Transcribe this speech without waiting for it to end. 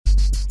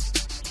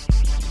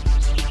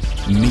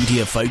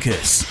Media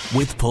Focus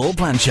with Paul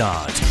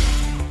Blanchard.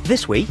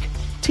 This week,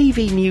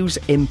 TV news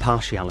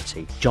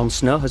impartiality. Jon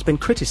Snow has been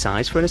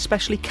criticised for an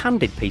especially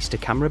candid piece to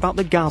camera about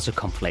the Gaza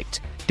conflict.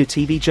 Do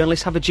TV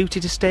journalists have a duty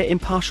to stay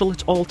impartial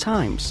at all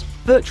times?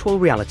 Virtual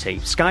reality.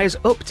 Sky has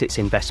upped its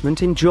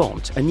investment in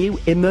Jaunt, a new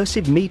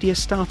immersive media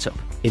startup.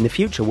 In the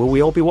future, will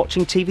we all be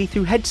watching TV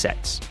through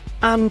headsets?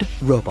 And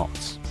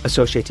robots.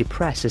 Associated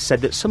Press has said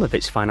that some of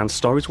its finance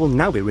stories will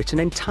now be written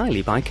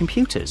entirely by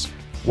computers.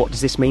 What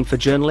does this mean for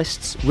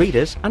journalists,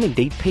 readers, and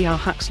indeed PR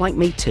hacks like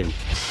me too?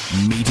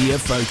 Media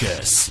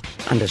Focus.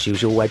 And as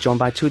usual, we're joined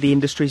by two of the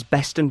industry's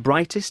best and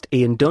brightest.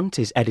 Ian Dunt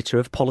is editor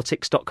of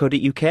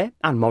politics.co.uk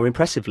and, more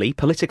impressively,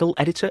 political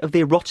editor of the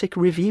Erotic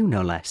Review,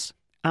 no less.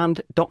 And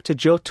Dr.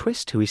 Joe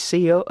Twist, who is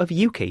CEO of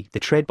Ukie, the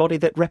trade body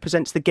that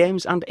represents the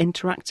games and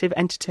interactive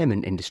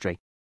entertainment industry.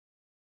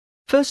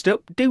 First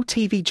up, do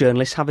TV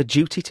journalists have a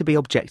duty to be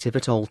objective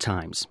at all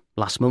times?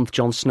 Last month,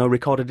 Jon Snow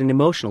recorded an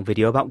emotional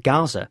video about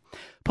Gaza.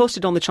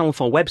 Posted on the Channel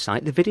 4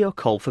 website, the video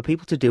called for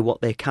people to do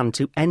what they can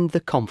to end the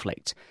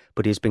conflict,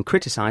 but he has been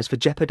criticised for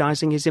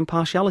jeopardising his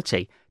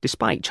impartiality,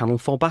 despite Channel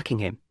 4 backing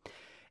him.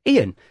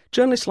 Ian,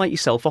 journalists like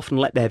yourself often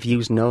let their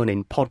views known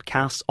in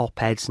podcasts,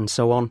 op-eds and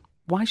so on.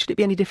 Why should it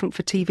be any different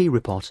for TV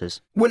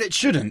reporters? Well, it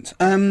shouldn't.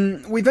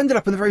 We've ended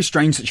up in a very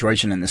strange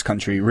situation in this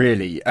country,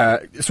 really.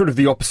 Sort of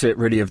the opposite,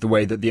 really, of the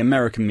way that the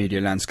American media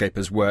landscape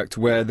has worked,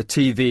 where the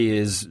TV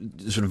is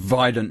sort of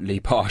violently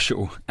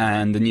partial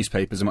and the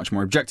newspapers are much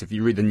more objective.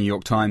 You read the New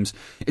York Times,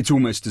 it's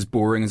almost as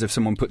boring as if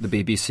someone put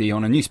the BBC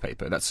on a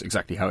newspaper. That's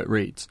exactly how it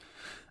reads.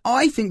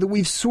 I think that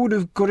we've sort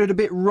of got it a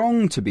bit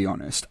wrong, to be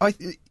honest.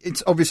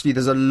 It's obviously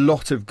there's a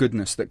lot of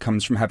goodness that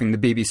comes from having the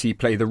BBC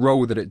play the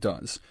role that it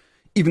does.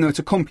 Even though it's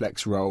a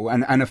complex role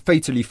and a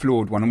fatally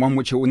flawed one, and one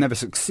which it will never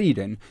succeed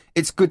in,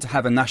 it's good to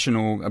have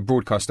a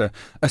broadcaster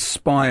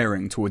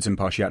aspiring towards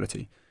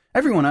impartiality.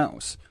 Everyone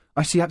else,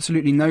 I see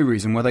absolutely no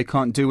reason why they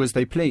can't do as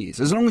they please.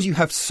 As long as you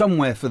have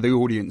somewhere for the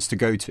audience to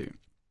go to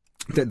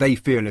that they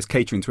feel is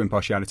catering to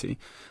impartiality,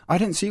 I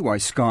don't see why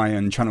Sky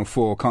and Channel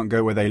 4 can't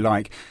go where they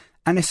like.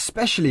 And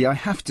especially, I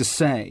have to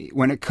say,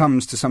 when it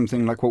comes to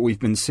something like what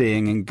we've been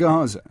seeing in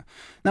Gaza.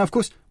 Now, of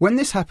course, when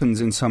this happens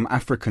in some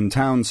African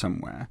town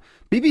somewhere,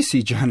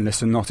 BBC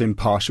journalists are not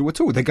impartial at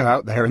all. They go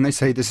out there and they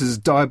say this is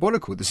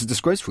diabolical, this is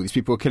disgraceful, these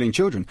people are killing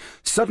children.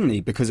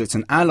 Suddenly, because it's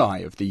an ally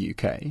of the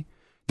UK,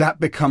 that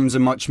becomes a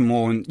much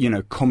more,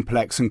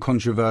 complex and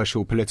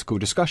controversial political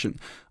discussion.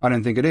 I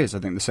don't think it is. I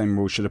think the same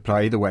rules should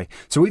apply either way.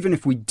 So even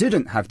if we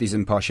didn't have these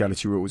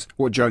impartiality rules,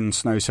 what Jon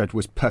Snow said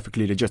was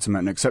perfectly legitimate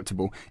and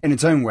acceptable, in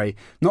its own way,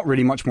 not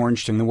really much more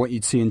interesting than what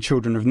you'd see in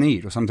Children of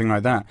Need or something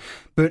like that.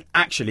 But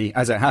actually,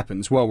 as it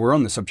happens, while we're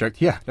on the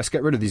subject, let's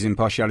get rid of these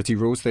impartiality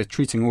rules. They're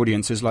treating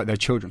audiences like they're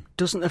children.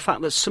 Doesn't the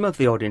fact that some of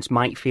the audience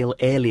might feel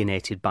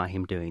alienated by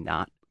him doing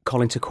that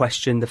call into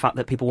question the fact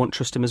that people won't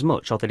trust him as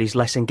much, or that he's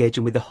less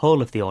engaging with the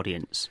whole of the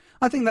audience?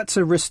 I think that's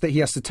a risk that he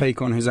has to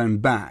take on his own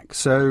back.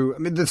 So,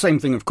 the same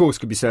thing, of course,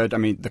 could be said.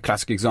 The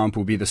classic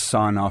example would be the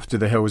Sun after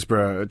the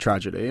Hillsborough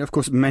tragedy. Of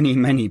course,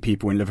 many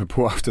people in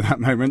Liverpool after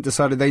that moment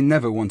decided they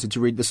never wanted to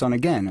read the Sun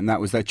again, and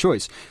that was their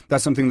choice.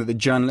 That's something that the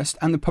journalist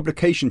and the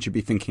publication should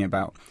be thinking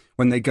about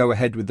when they go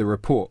ahead with the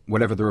report,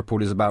 whatever the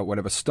report is about,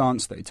 whatever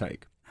stance they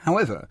take.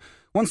 However,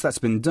 once that's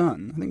been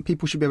done, I think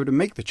people should be able to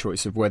make the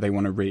choice of where they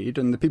want to read,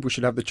 and the people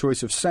should have the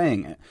choice of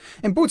saying it.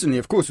 Importantly,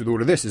 of course, with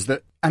all of this is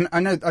that, and I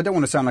know I don't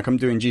want to sound like I'm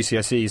doing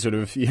GCSE sort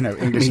of,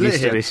 English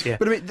lit here,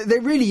 but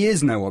there really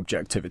is no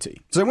objectivity.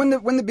 So when the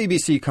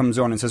BBC comes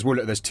on and says, well,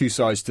 look, there's two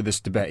sides to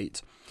this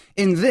debate,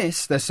 in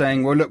this, they're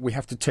saying, well, look, we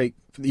have to take,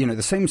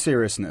 the same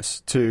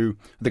seriousness to,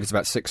 I think it's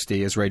about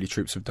 60 Israeli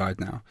troops have died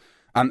now,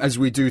 as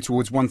we do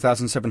towards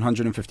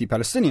 1,750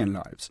 Palestinian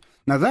lives.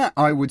 Now that,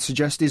 I would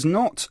suggest, is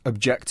not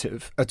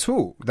objective at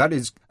all. That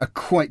is a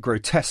quite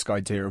grotesque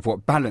idea of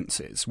what balance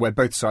is, where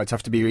both sides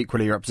have to be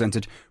equally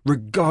represented,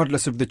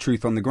 regardless of the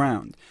truth on the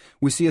ground.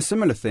 We see a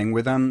similar thing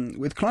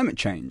with climate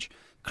change.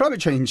 Climate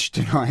change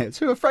deniers,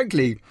 who are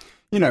frankly,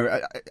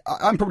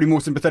 I'm probably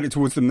more sympathetic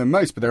towards them than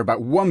most, but they're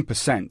about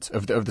 1%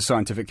 of the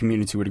scientific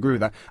community would agree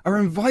with that, are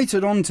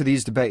invited onto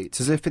these debates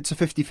as if it's a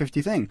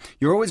 50-50 thing.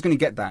 You're always going to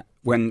get that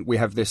when we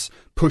have this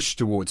push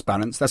towards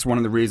balance. That's one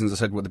of the reasons I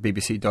said what the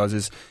BBC does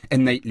is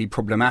innately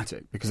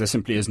problematic, because there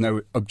simply is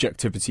no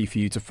objectivity for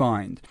you to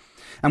find.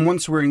 And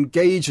once we're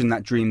engaged in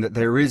that dream that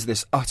there is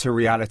this utter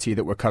reality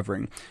that we're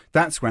covering,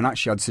 that's when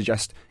actually I'd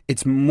suggest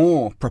it's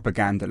more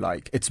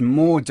propaganda-like. It's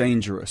more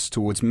dangerous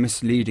towards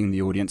misleading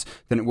the audience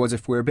than it was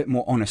if we're a bit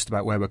more honest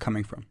about where we're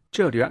coming from.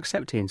 Joe, do you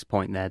accept Ian's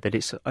point there, that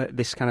it's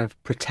this kind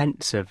of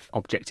pretense of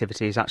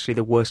objectivity is actually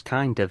the worst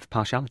kind of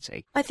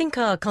partiality? I think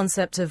our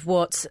concept of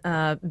what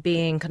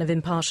being kind of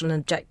impartial and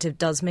objective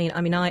does mean,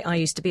 I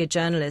used to be a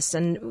journalist,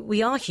 and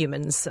we are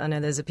humans. I know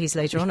there's a piece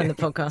later on in the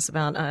podcast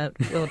about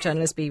will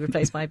journalists be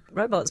replaced by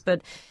robots,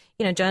 but,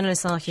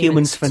 journalists are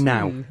humans. Humans for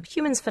now.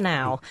 Humans for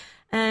now.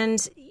 And,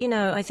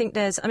 I think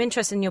I'm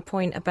interested in your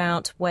point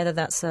about whether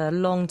that's a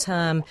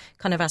long-term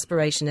kind of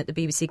aspiration that the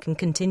BBC can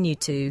continue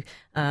to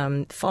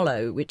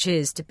follow, which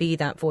is to be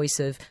that voice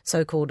of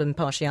so-called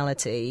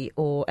impartiality,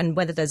 and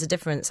whether there's a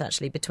difference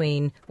actually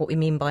between what we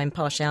mean by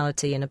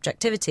impartiality and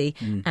objectivity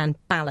and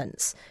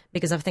balance.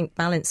 Because I think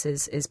balance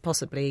is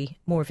possibly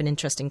more of an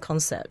interesting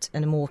concept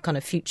and a more kind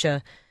of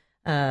future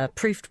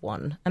proofed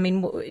one. I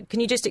mean, can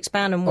you just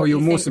expand on what you're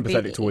you more think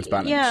sympathetic towards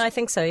balance? Yeah, I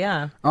think so,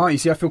 yeah. You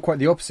see, I feel quite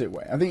the opposite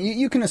way. I think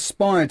you can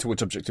aspire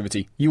towards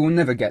objectivity. You will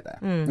never get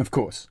there, of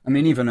course. I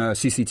mean, even a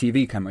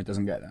CCTV camera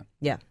doesn't get there.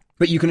 Yeah.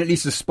 But you can at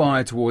least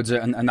aspire towards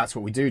it, and that's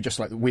what we do, just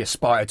like we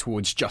aspire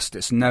towards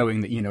justice,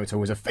 knowing that, it's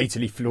always a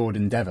fatally flawed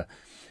endeavour.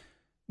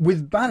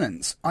 With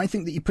balance, I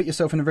think that you put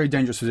yourself in a very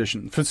dangerous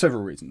position for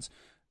several reasons.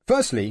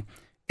 Firstly,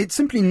 it's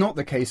simply not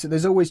the case that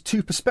there's always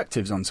two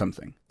perspectives on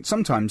something.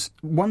 Sometimes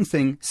one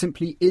thing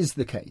simply is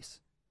the case.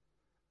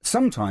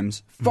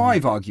 Sometimes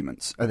 5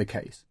 arguments are the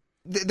case.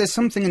 There's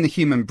something in the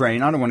human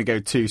brain, I don't want to go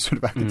too sort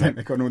of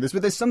academic on all this,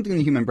 but there's something in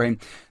the human brain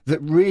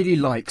that really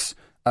likes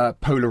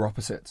polar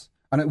opposites.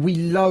 And we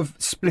love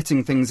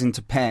splitting things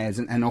into pairs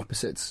and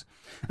opposites.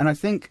 And I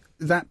think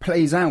that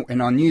plays out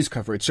in our news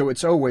coverage. So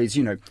it's always,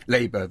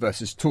 Labour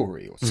versus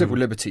Tory, or civil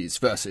liberties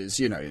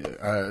versus,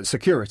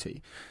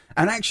 security.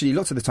 And actually,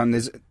 lots of the time,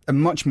 there's a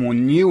much more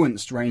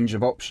nuanced range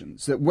of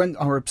options that when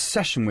our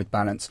obsession with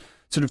balance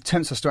sort of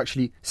tempts us to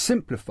actually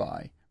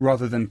simplify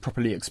rather than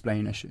properly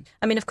explain issues.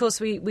 I mean, of course,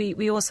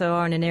 we also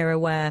are in an era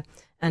where,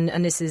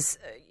 and this is,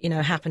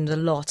 happened a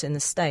lot in the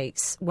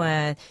States,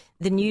 where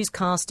the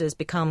newscasters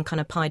become kind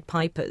of Pied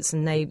Pipers,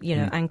 and they,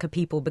 anchor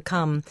people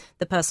become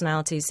the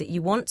personalities that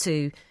you want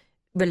to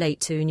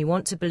relate to and you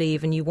want to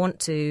believe and you want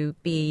to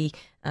be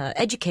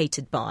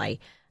educated by.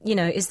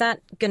 Is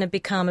that going to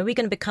become, are we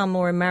going to become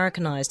more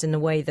Americanized in the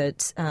way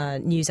that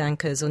news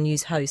anchors or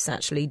news hosts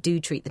actually do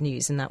treat the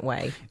news in that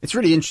way? It's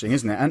really interesting,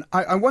 isn't it? And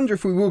I wonder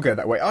if we will go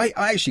that way. I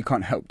actually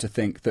can't help to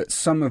think that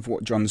some of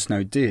what Jon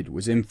Snow did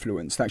was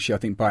influenced, actually, I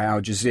think, by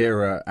Al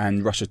Jazeera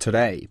and Russia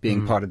Today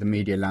being part of the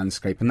media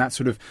landscape, and that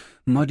sort of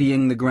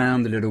muddying the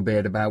ground a little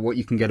bit about what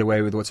you can get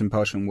away with, what's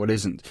impartial and what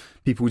isn't.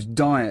 People's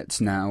diets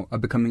now are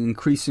becoming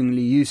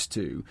increasingly used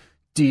to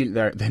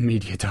their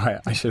media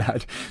diet, I should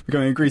add,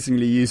 becoming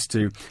increasingly used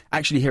to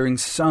actually hearing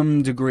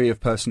some degree of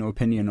personal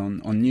opinion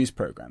on news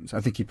programmes. I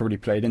think he probably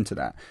played into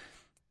that.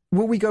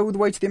 Will we go all the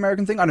way to the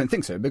American thing? I don't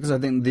think so, because I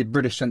think the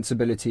British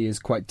sensibility is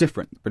quite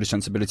different. The British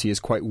sensibility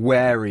is quite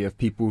wary of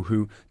people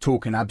who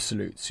talk in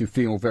absolutes, who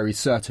feel very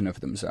certain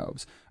of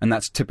themselves. And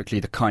that's typically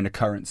the kind of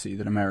currency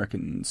that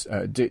Americans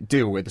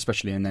deal with,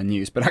 especially in their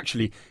news, but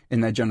actually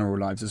in their general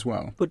lives as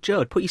well. But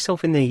Joe, put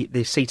yourself in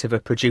the seat of a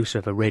producer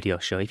of a radio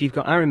show. If you've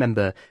got, I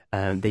remember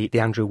the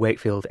Andrew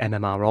Wakefield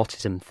MMR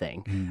autism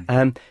thing.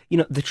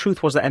 The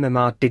truth was that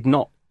MMR did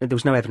not. There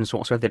was no evidence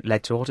whatsoever that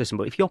led to autism.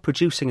 But if you're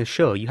producing a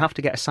show, you have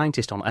to get a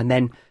scientist on and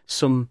then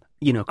some,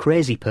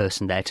 crazy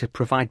person there to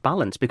provide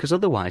balance, because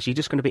otherwise you're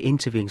just going to be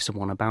interviewing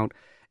someone about...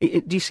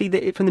 Do you see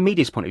that from the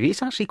media's point of view?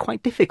 It's actually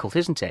quite difficult,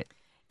 isn't it?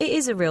 It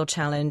is a real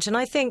challenge. And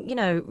I think,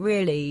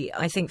 really,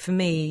 I think for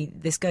me,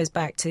 this goes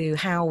back to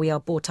how we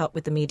are brought up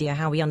with the media,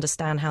 how we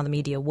understand how the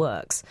media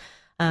works.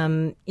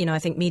 I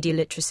think media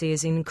literacy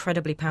is an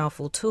incredibly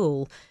powerful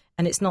tool.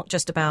 And it's not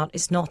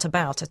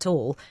about at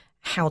all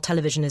how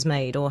television is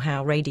made or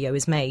how radio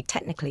is made.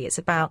 Technically, it's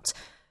about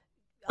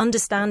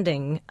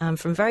understanding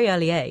from very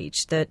early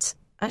age that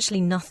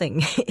actually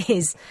nothing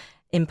is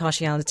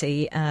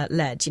impartiality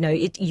led.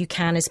 You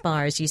can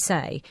aspire, as you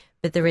say,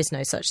 but there is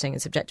no such thing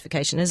as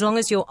objectification. As long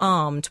as you're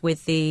armed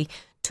with the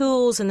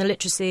tools and the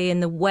literacy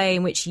and the way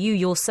in which you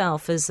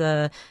yourself, as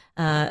a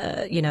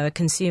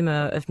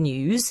consumer of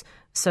news,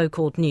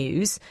 so-called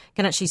news,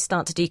 can actually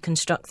start to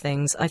deconstruct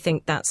things, I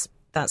think that's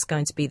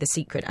going to be the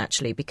secret,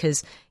 actually,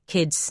 because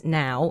kids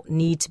now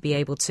need to be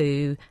able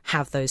to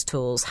have those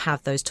tools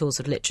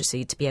of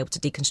literacy to be able to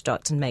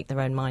deconstruct and make their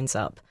own minds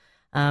up.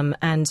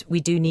 And we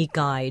do need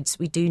guides.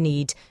 We do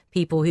need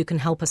people who can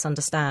help us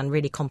understand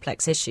really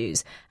complex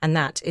issues. And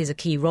that is a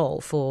key role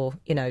for,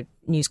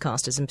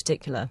 newscasters in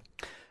particular.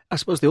 I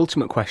suppose the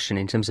ultimate question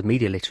in terms of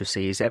media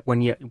literacy is that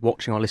when you're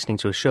watching or listening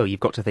to a show, you've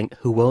got to think,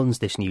 who owns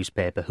this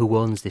newspaper? Who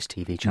owns this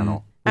TV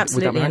channel?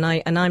 Absolutely,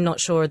 and I'm not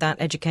sure that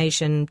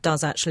education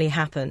does actually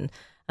happen.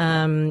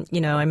 I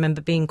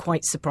remember being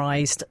quite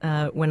surprised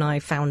when I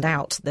found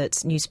out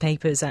that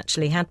newspapers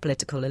actually had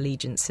political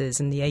allegiances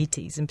in the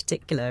 80s in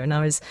particular, and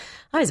I was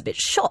a bit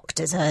shocked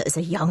as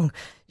a young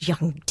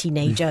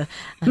teenager.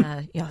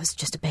 I was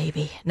just a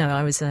baby. No,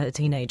 I was a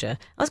teenager.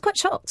 I was quite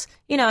shocked.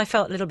 I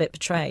felt a little bit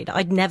betrayed.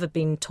 I'd never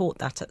been taught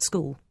that at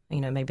school.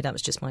 Maybe that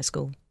was just my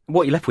school.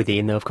 What you're left with,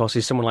 Ian, though, of course,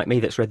 is someone like me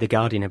that's read The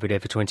Guardian every day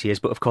for 20 years,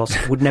 but, of course,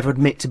 would never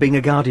admit to being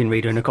a Guardian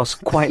reader and, of course,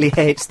 quietly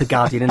hates The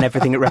Guardian and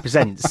everything it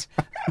represents.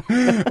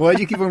 Why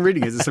do you keep on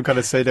reading? Is it some kind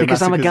of sadomasochism?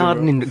 Because I'm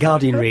a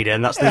Guardian reader,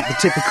 and that's the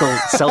typical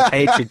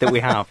self-hatred that we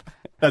have.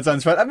 That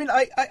sounds fun. I mean,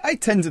 I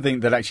tend to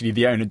think that actually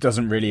the owner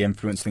doesn't really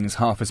influence things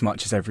half as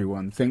much as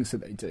everyone thinks that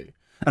they do.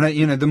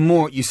 And the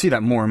more you see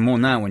that more and more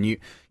now, when you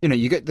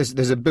get this,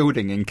 there's a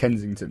building in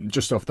Kensington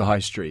just off the high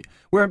street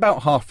where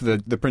about half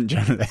the print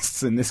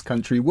journalists in this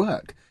country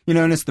work.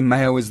 And it's the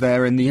Mail is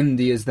there, and the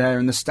Indie is there,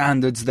 and the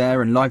Standard's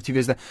there, and Live TV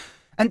is there.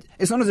 And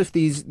it's not as if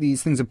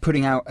these things are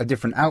putting out a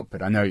different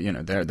output. I know,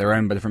 they're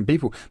owned by different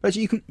people, but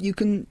actually you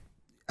can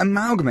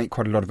amalgamate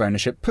quite a lot of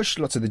ownership, push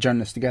lots of the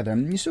journalists together,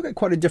 and you still get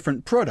quite a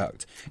different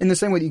product. In the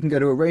same way that you can go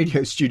to a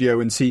radio studio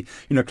and see,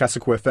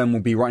 Classical FM will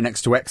be right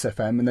next to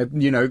XFM, and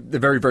they're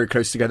very, very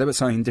close together, but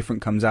something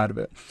different comes out of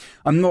it.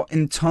 I'm not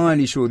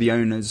entirely sure the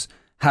owners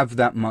have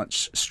that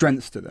much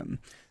strength to them.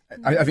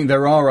 I think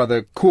there are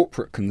other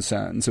corporate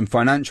concerns and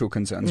financial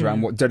concerns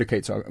around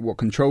what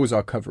controls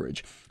our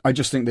coverage. I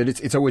just think that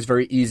it's always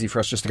very easy for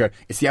us just to go,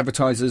 it's the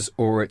advertisers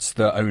or it's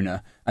the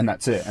owner, and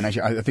that's it. And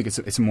actually, I think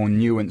it's a more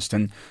nuanced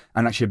and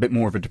actually a bit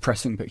more of a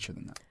depressing picture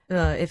than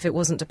that. If it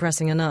wasn't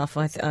depressing enough,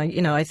 I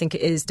think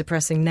it is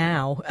depressing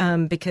now,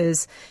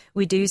 because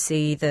we do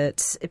see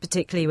that,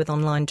 particularly with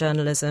online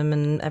journalism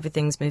and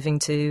everything's moving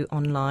to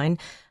online,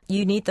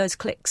 you need those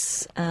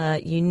clicks,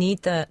 you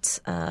need that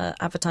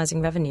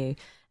advertising revenue.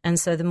 And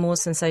so the more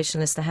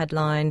sensationalist the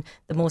headline,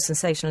 the more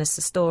sensationalist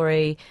the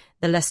story,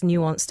 the less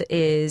nuanced it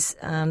is,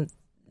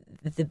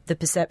 the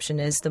perception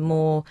is, the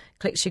more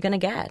clicks you're going to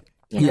get.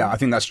 Yeah, I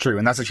think that's true.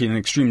 And that's actually an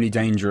extremely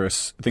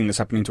dangerous thing that's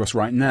happening to us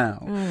right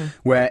now,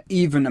 where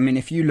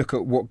if you look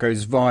at what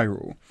goes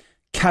viral,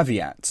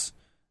 caveats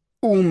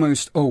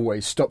almost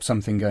always stop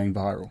something going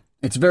viral.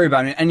 It's very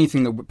bad.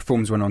 Anything that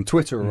performs when on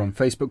Twitter or on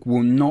Facebook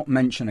will not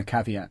mention a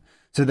caveat.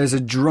 So there's a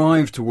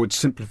drive towards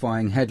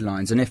simplifying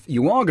headlines. And if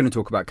you are going to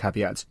talk about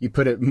caveats, you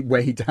put it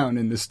way down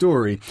in the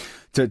story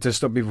to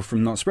stop people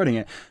from not spreading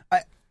it.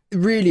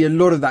 Really, a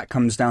lot of that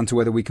comes down to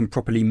whether we can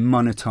properly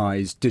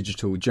monetize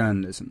digital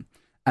journalism.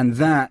 And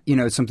that,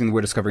 is something that we're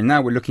discovering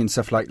now. We're looking at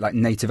stuff like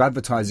native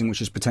advertising,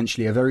 which is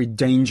potentially a very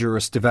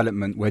dangerous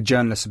development where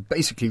journalists are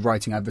basically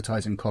writing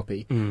advertising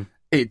copy.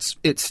 It's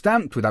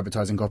stamped with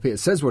advertising copy. It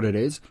says what it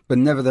is. But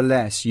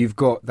nevertheless, you've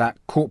got that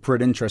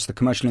corporate interest, the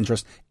commercial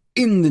interest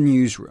in the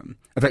newsroom,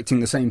 affecting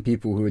the same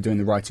people who are doing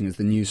the writing as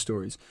the news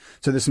stories.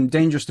 So there's some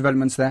dangerous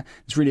developments there.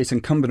 It's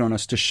incumbent on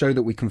us to show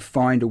that we can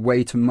find a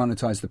way to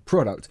monetize the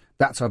product.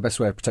 That's our best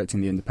way of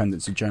protecting the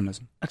independence of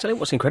journalism. I tell you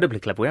what's incredibly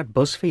clever. We had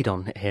BuzzFeed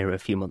on here a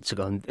few months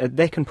ago, and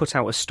they can put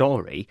out a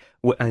story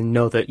and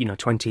know that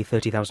 20,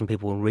 30,000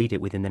 people will read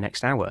it within the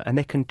next hour, and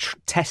they can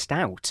test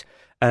out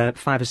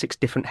 5 or 6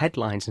 different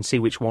headlines and see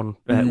which one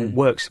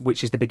works,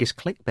 which is the biggest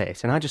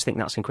clickbait. And I just think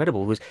that's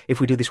incredible. If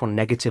we do this one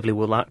negatively,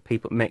 will that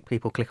make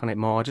people click on it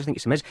more? I just think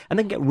it's amazing. And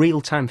then get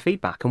real-time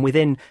feedback. And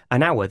within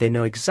an hour, they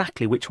know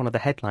exactly which one of the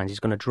headlines is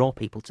going to draw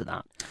people to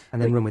that,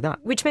 and then run with that.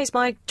 Which makes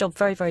my job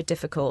very, very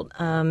difficult.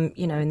 In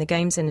the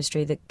games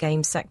industry, the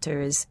games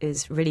sector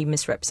is really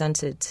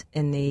misrepresented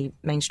in the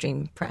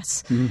mainstream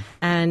press.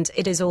 And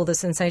it is all the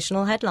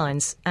sensational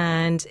headlines.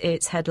 And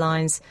it's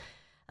headlines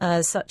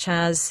such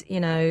as,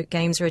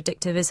 games are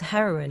addictive as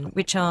heroin,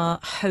 which are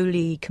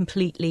wholly,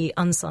 completely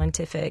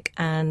unscientific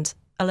and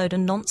a load of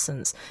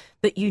nonsense.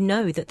 But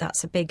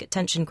that's a big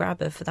attention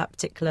grabber for that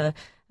particular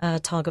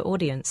target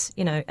audience,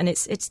 and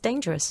it's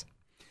dangerous.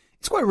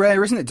 It's quite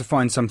rare, isn't it, to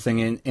find something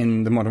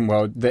in the modern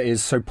world that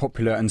is so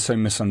popular and so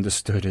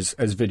misunderstood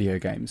as video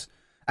games,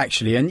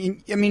 actually.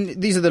 And,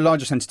 these are the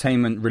largest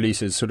entertainment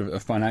releases sort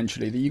of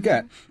financially that you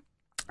get.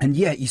 And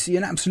yet you see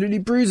an absolutely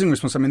bruising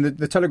response.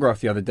 The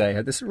Telegraph the other day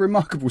had this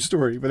remarkable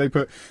story where they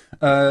put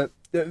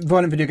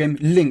violent video game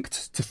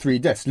linked to 3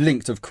 deaths.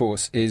 Linked, of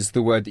course, is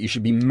the word that you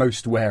should be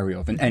most wary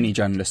of in any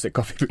journalistic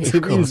copy.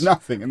 It means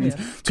nothing. It means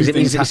because it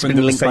means it's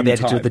been linked by the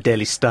editor of the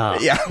Daily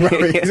Star. Yeah,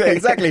 right,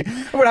 exactly.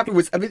 And what happened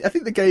was, I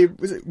think the game,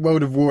 was it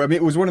World of War?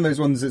 It was one of those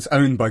ones that's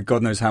owned by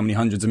God knows how many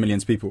hundreds of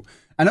millions of people.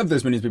 And of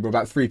those millions of people,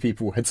 about 3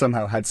 people had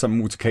somehow had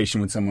some altercation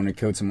with someone who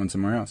killed someone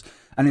somewhere else.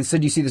 And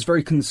instead you see this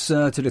very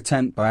concerted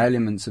attempt by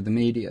elements of the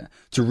media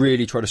to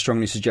really try to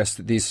strongly suggest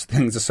that these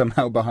things are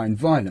somehow behind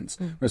violence.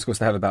 Whereas, of course,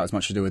 they have about as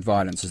much to do with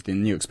violence as the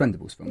new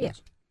Expendables film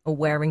does. Or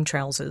wearing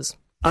trousers.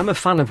 I'm a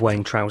fan of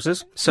wearing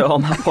trousers, so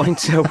on that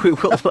point we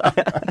will...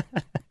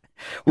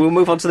 We'll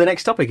move on to the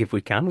next topic if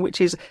we can,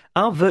 which is,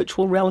 are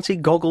virtual reality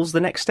goggles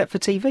the next step for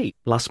TV?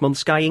 Last month,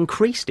 Sky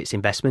increased its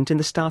investment in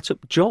the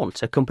startup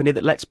Jaunt, a company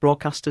that lets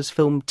broadcasters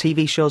film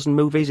TV shows and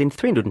movies in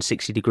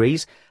 360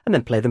 degrees and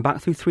then play them back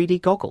through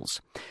 3D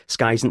goggles.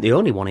 Sky isn't the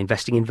only one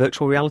investing in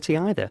virtual reality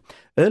either.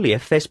 Earlier,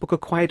 Facebook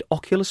acquired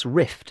Oculus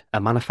Rift,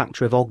 a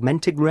manufacturer of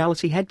augmented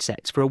reality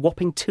headsets, for a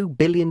whopping $2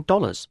 billion.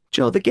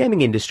 Joe, the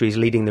gaming industry is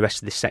leading the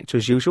rest of this sector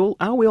as usual.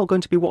 Are we all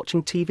going to be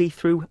watching TV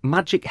through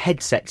magic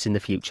headsets in the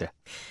future?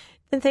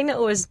 The thing that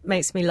always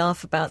makes me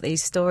laugh about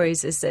these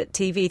stories is that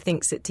TV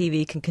thinks that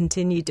TV can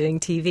continue doing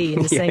TV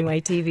in the same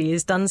way TV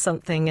has done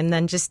something, and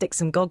then just stick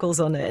some goggles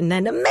on it, and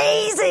then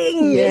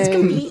amazing! It's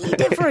completely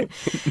different.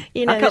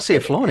 I can't see a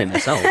flaw in it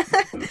myself.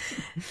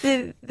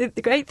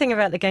 The great thing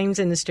about the games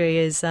industry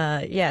is,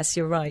 yes,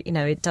 you're right.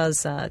 It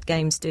does.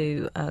 Games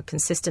do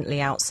consistently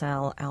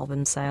outsell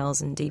album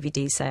sales and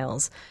DVD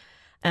sales.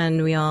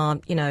 And we are,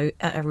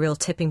 at a real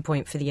tipping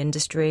point for the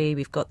industry.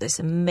 We've got this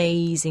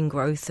amazing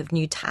growth of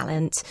new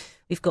talent.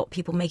 We've got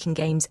people making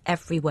games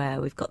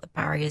everywhere. We've got the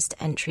barriers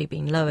to entry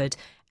being lowered.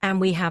 And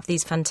we have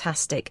these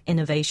fantastic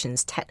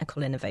innovations,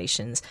 technical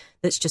innovations,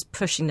 that's just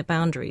pushing the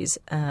boundaries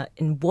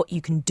in what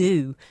you can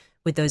do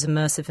with those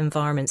immersive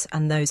environments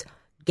and those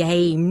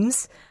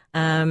games,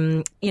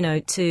 to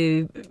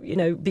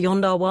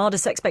beyond our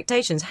wildest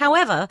expectations.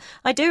 However,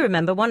 I do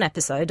remember one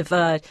episode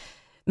of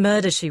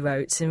Murder, She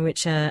Wrote, in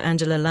which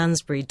Angela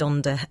Lansbury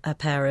donned a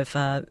pair of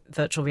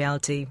virtual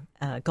reality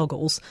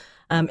goggles.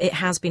 It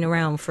has been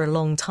around for a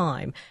long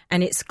time,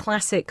 and it's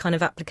classic kind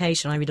of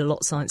application. I read a lot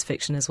of science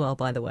fiction as well,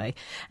 by the way,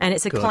 and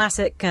it's a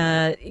classic,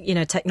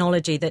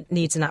 technology that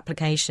needs an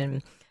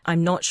application.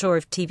 I'm not sure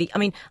if TV... I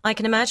mean, I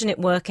can imagine it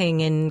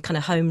working in kind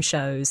of home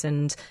shows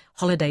and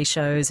holiday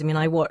shows. I mean,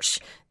 I watch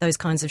those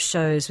kinds of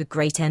shows with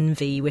great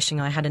envy,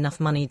 wishing I had enough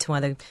money to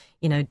either,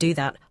 do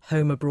that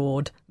home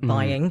abroad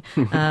buying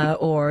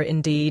or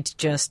indeed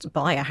just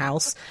buy a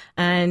house.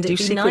 And do you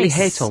secretly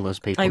hate all those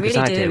people? I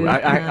really do.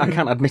 I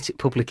can't admit it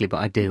publicly, but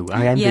I do.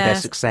 I envy their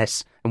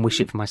success and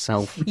wish it for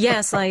myself.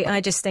 Yes, I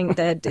just think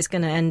that it's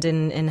going to end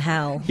in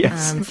hell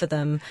for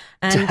them.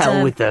 And, to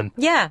hell with them.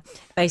 Yeah,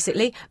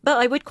 basically. But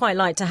I would quite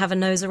like to have a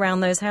nose around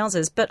those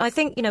houses. But I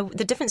think,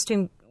 the difference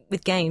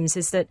with games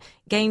is that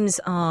games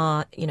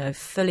are,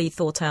 fully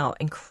thought out,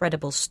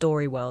 incredible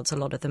story worlds. A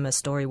lot of them are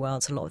story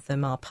worlds. A lot of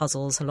them are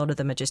puzzles. A lot of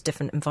them are just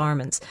different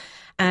environments.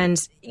 And,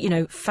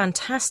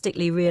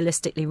 fantastically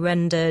realistically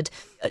rendered,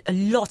 a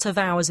lot of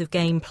hours of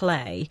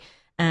gameplay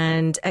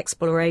and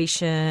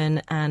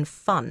exploration and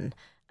fun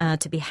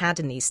to be had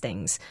in these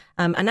things.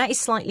 And that is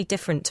slightly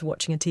different to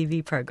watching a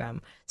TV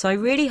programme. So I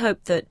really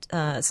hope that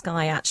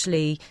Sky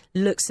actually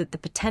looks at the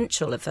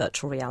potential of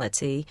virtual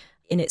reality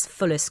in its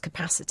fullest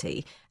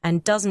capacity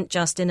and doesn't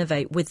just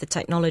innovate with the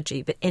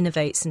technology, but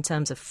innovates in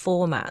terms of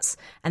formats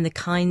and the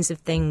kinds of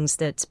things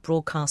that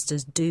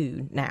broadcasters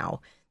do now.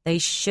 They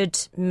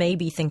should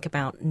maybe think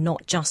about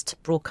not just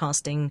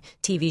broadcasting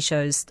TV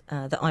shows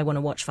that I want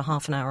to watch for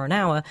half an hour or an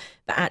hour,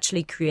 but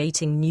actually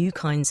creating new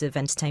kinds of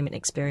entertainment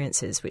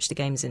experiences, which the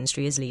games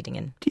industry is leading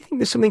in. Do you think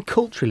there's something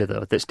culturally,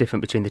 though, that's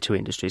different between the two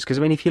industries? Because,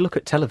 if you look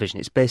at television,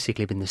 it's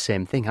basically been the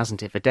same thing,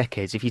 hasn't it, for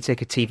decades? If you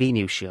take a TV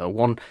news show,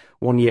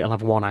 one year it'll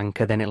have one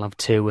anchor, then it'll have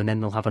two, and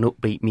then they'll have an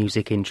upbeat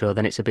music intro,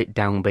 then it's a bit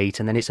downbeat,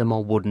 and then it's a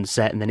more wooden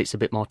set, and then it's a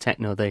bit more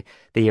techno the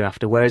year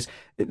after. Whereas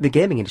the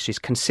gaming industry is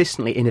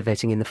consistently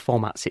innovating in the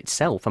formats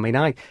itself.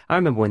 I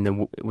remember when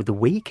the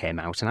Wii came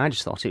out, and I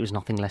just thought it was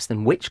nothing less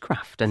than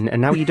witchcraft. And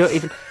now you don't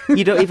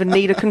even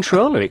need a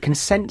controller; it can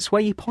sense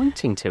where you're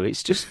pointing to.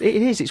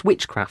 It's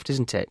witchcraft,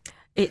 isn't it?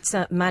 It's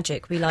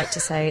magic. We like to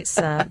say it's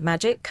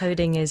magic.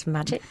 Coding is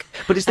magic.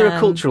 But is there a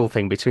cultural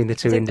thing between the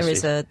two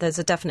industries? There's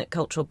a definite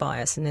cultural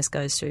bias, and this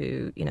goes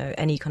through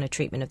any kind of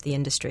treatment of the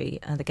industry,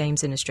 the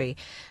games industry.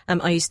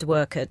 I used to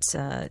work at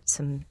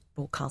some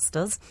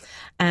broadcasters,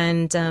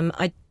 and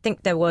I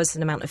think there was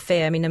an amount of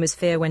fear. There was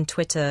fear when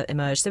Twitter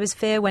emerged. There was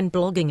fear when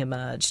blogging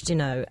emerged,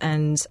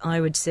 and I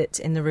would sit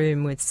in the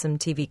room with some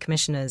TV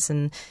commissioners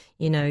and,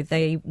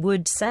 they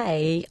would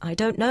say, I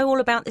don't know all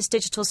about this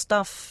digital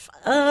stuff.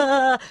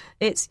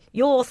 It's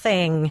your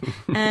thing.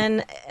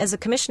 And as a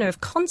commissioner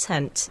of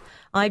content,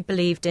 I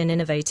believed in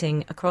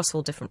innovating across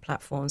all different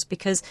platforms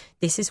because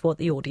this is what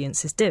the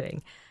audience is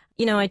doing.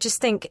 I just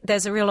think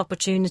there's a real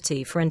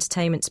opportunity for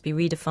entertainment to be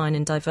redefined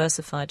and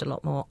diversified a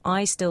lot more.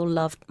 I still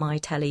love my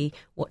telly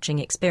watching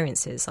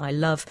experiences. I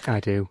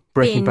do.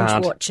 Breaking binge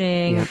Bad.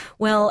 watching. Yeah.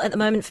 Well, at the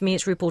moment for me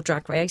it's RuPaul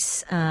Drag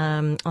Race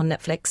on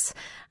Netflix.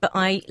 But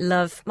I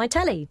love my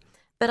telly.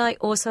 But I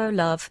also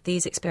love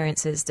these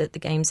experiences that the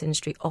games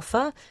industry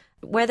offer,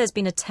 where there's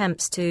been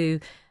attempts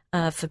to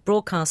for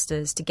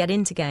broadcasters to get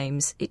into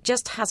games. It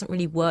just hasn't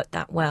really worked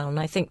that well. And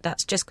I think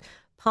that's just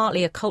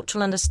partly a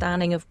cultural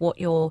understanding of what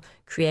you're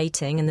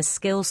creating and the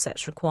skill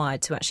sets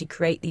required to actually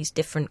create these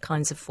different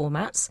kinds of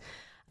formats,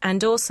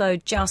 and also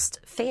just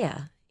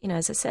fear.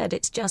 As I said,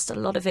 it's just a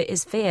lot of it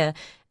is fear.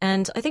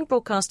 And I think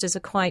broadcasters are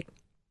quite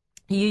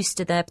used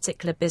to their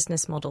particular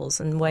business models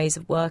and ways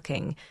of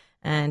working.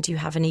 And you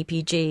have an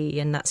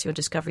EPG, and that's your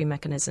discovery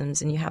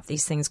mechanisms, and you have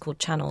these things called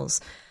channels.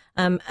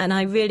 And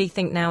I really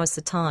think now is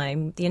the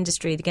time.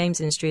 The games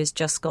industry has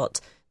just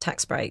got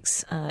tax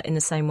breaks in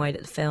the same way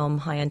that the film,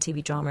 high-end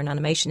TV drama and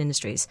animation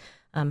industries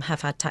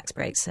have had tax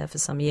breaks for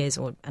some years,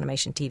 or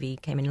animation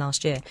TV came in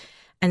last year.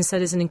 And so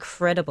there's an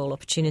incredible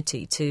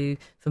opportunity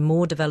for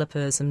more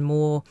developers and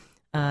more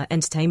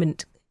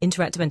interactive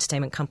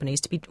entertainment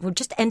companies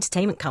just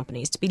entertainment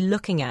companies to be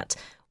looking at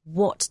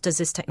what does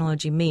this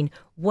technology mean?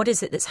 What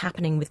is it that's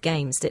happening with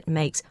games that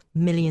makes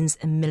millions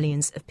and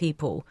millions of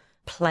people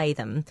play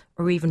them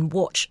or even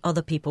watch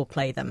other people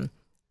play them?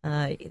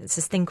 It's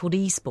this thing called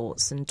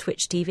esports and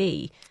Twitch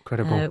TV,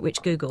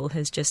 which Google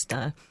has just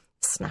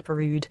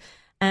snapperooed.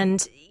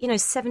 And,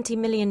 70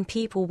 million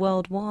people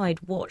worldwide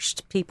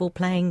watched people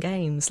playing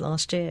games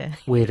last year.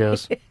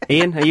 Weirdos.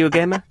 Ian, are you a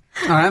gamer?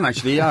 I am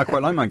actually, yeah, I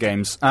quite like my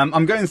games.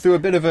 I'm going through a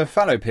bit of a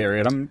fallow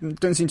period. I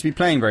don't seem to be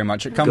playing very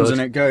much. It comes Good.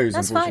 and it goes,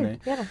 That's unfortunately.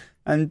 fine, yeah.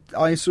 And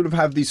I sort of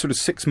have these sort of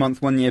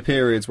 6-month, 1-year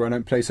periods where I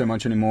don't play so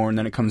much anymore, and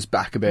then it comes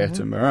back a bit,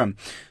 and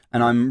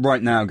I'm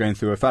right now going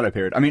through a fallow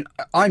period. I mean,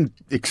 I'm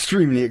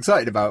extremely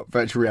excited about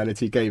virtual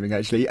reality gaming,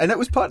 actually, and that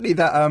was partly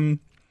that,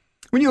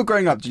 when you were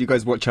growing up, did you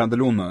guys watch The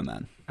Lawnmower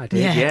Man? I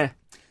did, yeah.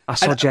 I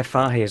saw Jeff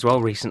Fahey as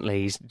well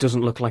recently. He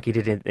doesn't look like he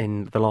did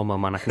in The Lawnmower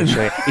Man, I can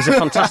show you. He's a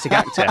fantastic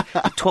actor.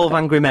 12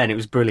 Angry Men, it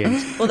was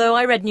brilliant. Although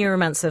I read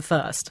Neuromancer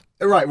first.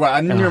 Right, well,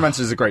 and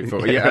Neuromancer is a great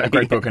book, a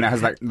great book, and it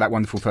has that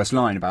wonderful first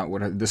line about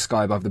what the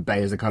sky above the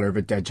bay is the colour of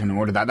a dead gen and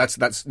all of that.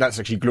 That's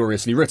actually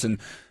gloriously written.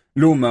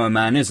 Lawnmower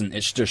Man isn't.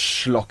 It's just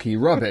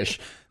schlocky rubbish.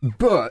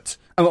 But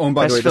by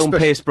Best the way, film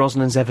Pierce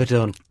Brosnan's ever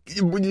done.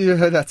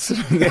 That's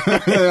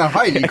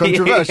highly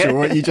controversial.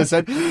 What you just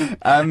said.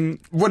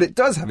 What it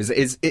does have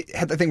is it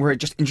had the thing where it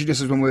just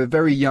introduces when we were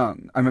very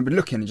young. I remember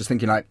looking and just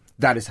thinking like,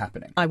 that is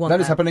happening. I want that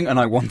is happening, and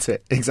I want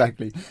it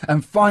exactly.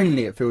 And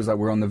finally, it feels like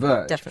we're on the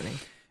verge. Definitely.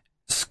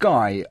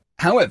 Sky,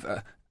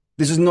 however,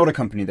 this is not a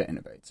company that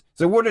innovates.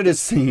 So what it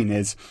has seen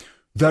is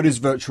that is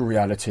virtual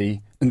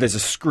reality, and there's a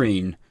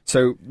screen.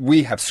 So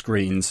we have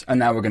screens, and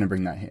now we're going to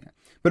bring that here.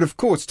 But of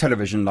course,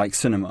 television, like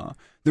cinema,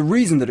 the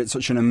reason that it's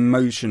such an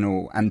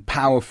emotional and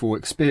powerful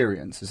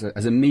experience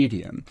as a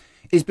medium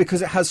is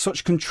because it has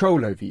such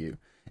control over you.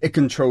 It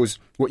controls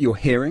what you're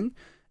hearing.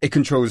 It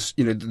controls,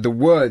 the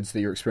words that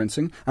you're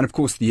experiencing, and of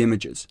course, the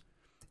images.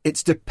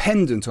 It's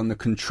dependent on the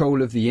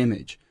control of the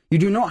image. You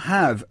do not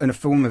have a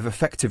form of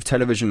effective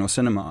television or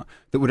cinema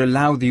that would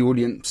allow the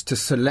audience to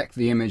select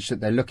the image that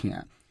they're looking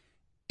at.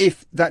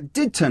 If that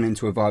did turn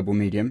into a viable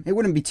medium, it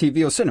wouldn't be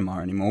TV or cinema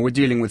anymore. We're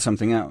dealing with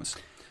something else.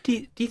 Do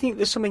you think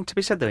there's something to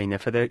be said, though, Ina,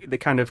 for the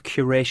kind of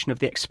curation of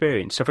the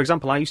experience? So, for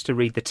example, I used to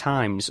read The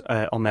Times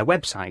on their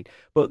website,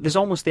 but there's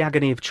almost the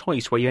agony of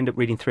choice where you end up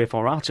reading 3 or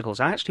 4 articles.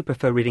 I actually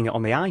prefer reading it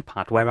on the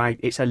iPad, where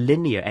it's a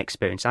linear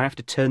experience. I have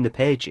to turn the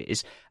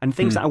pages, and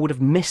things that I would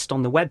have missed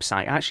on the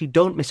website, I actually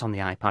don't miss on the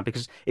iPad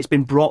because it's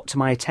been brought to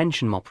my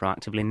attention more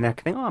proactively, and I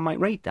think, I might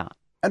read that.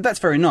 And that's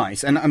very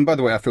nice. And by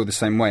the way, I feel the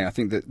same way. I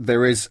think that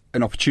there is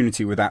an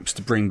opportunity with apps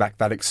to bring back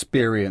that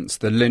experience,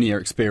 the linear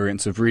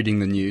experience of reading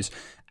the news,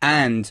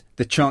 and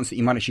the chance that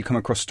you might actually come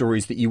across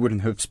stories that you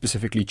wouldn't have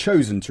specifically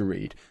chosen to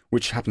read,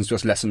 which happens to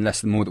us less and less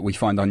the more that we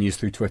find our news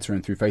through Twitter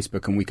and through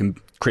Facebook, and we can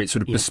create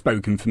sort of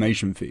bespoke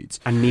information feeds.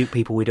 And mute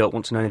people we don't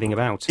want to know anything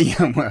about.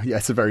 Yeah, well, yeah,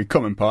 it's a very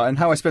common part, and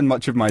how I spend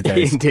much of my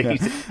days.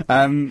 Indeed.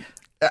 Yeah.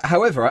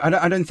 However,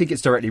 I don't think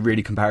it's directly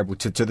really comparable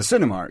to the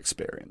cinema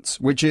experience,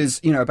 which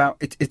is,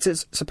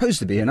 it's supposed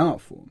to be an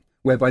art form,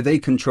 whereby they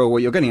control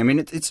what you're getting. I mean,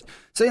 it's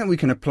saying that we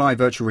can apply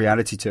virtual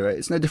reality to it.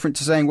 It's no different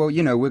to saying, well,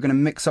 we're going to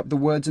mix up the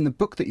words in the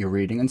book that you're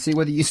reading and see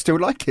whether you still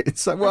like it.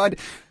 It's like, well,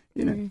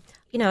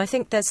 I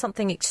think there's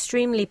something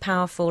extremely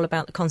powerful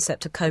about the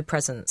concept of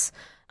co-presence.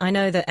 I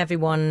know that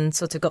everyone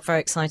sort of got very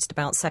excited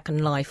about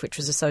Second Life, which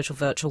was a social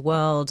virtual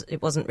world.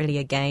 It wasn't really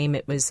a game.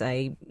 It was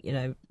a,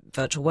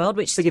 virtual world,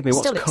 which Forgive me,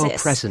 what's still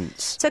exists.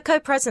 co-presence? So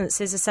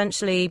co-presence is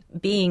essentially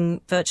being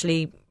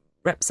virtually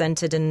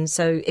represented. And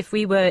so if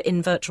we were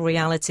in virtual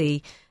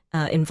reality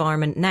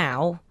environment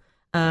now,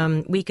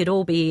 we could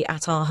all be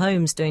at our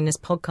homes doing this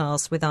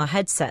podcast with our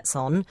headsets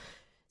on,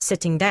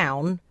 sitting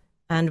down,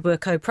 and we're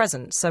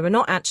co-present. So we're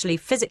not actually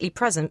physically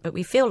present, but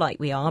we feel like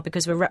we are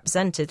because we're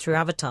represented through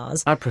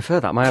avatars. I'd prefer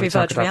that. My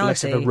avatar could have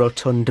less of a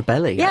rotund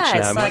belly. Yeah, actually.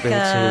 it's like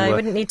I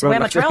wouldn't need to wear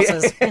my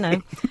trousers,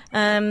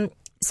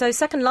 So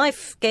Second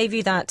Life gave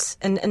you that,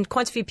 and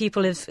quite a few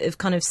people have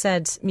kind of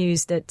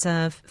mused that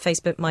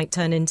Facebook might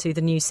turn into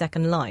the new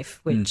Second Life,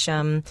 which,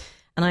 and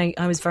I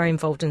was very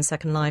involved in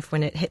Second Life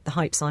when it hit the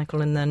hype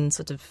cycle, and then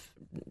sort of,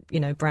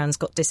 brands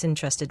got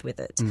disinterested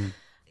with it.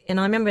 And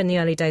I remember in the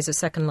early days of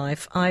Second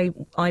Life, I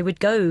would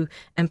go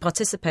and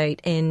participate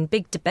in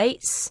big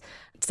debates.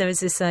 There was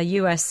this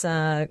US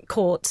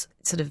court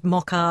sort of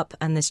mock-up,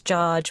 and this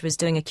judge was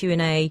doing a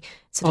Q&A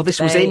sort of this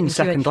debate. was in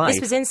Second Life?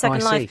 This was in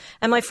Second Life.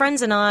 And my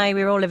friends and I,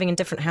 we were all living in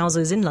different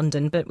houses in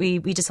London, but we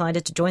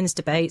decided to join this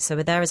debate, so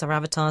we're there as our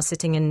avatar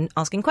sitting and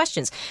asking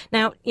questions.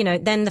 Now,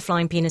 then the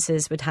flying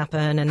penises would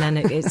happen, and then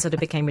it sort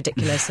of became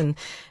ridiculous.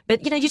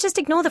 But you just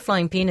ignore the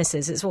flying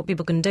penises. It's what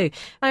people can do.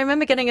 I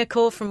remember getting a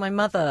call from my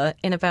mother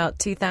in about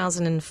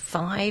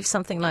 2005,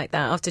 something like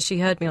that, after she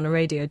heard me on a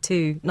Radio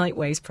 2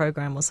 Nightways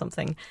program or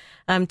something,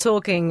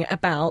 talking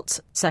about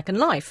Second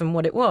Life and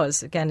what it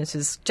was. Again, it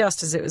was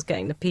just as it was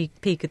getting the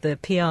peak of the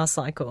PR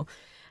cycle.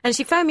 And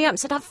she phoned me up and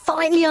said, I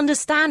finally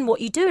understand what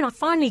you do and I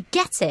finally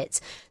get it.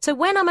 So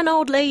when I'm an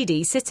old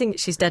lady sitting,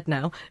 she's dead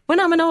now, when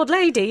I'm an old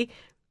lady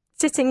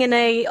sitting in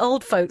a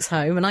old folks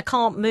home and I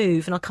can't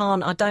move and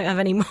I don't have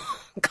any more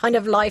kind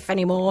of life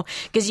anymore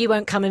because you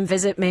won't come and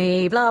visit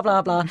me, blah,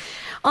 blah, blah.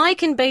 I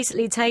can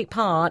basically take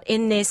part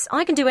in this.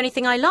 I can do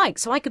anything I like.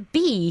 So I could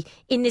be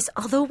in this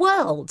other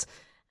world.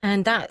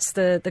 And that's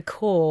the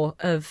core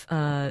of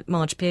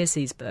Marge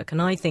Piercy's book.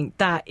 And I think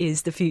that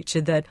is the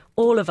future that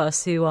all of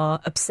us who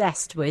are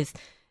obsessed with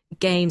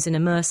games and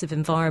immersive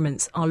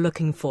environments are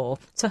looking for.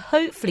 So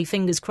hopefully,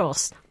 fingers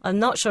crossed. I'm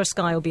not sure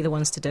Sky will be the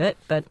ones to do it,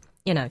 but,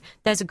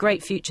 there's a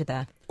great future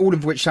there. All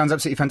of which sounds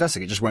absolutely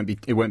fantastic. It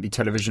won't be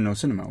television or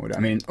cinema, would it? I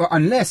mean,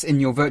 unless in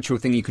your virtual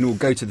thing you can all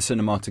go to the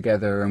cinema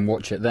together and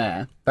watch it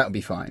there, that would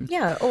be fine.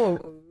 Yeah, or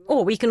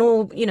we can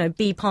all,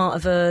 be part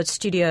of a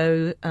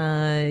studio,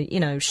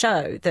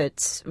 show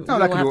that will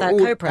have that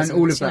co-presence. And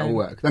all of that will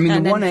work. I mean,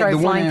 and the then throw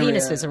one flying area,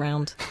 penises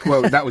around.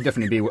 Well, that would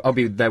definitely be. I'll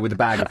be there with a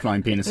bag of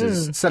flying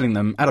penises, selling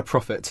them at a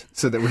profit,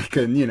 so that we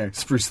can,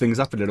 spruce things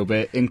up a little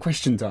bit in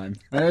question time.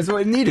 That's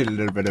what it needed a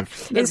little bit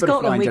of. In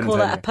Scotland, we call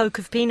that a poke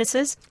of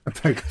penises. A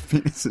poke of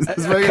penises.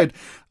 That's very good.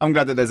 I'm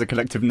glad that there's a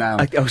collective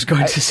noun. I was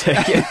going to say.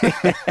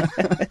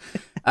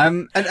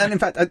 And in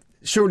fact,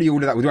 surely all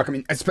of that would work. I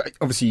mean,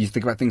 obviously, you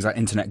think about things like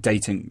internet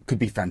dating could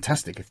be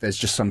fantastic if there's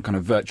just some kind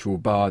of virtual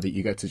bar that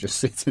you get to just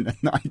sit in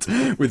at night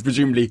with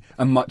presumably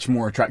a much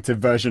more attractive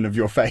version of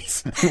your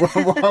face.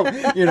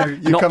 Well, you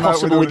not come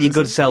possible out with your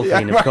good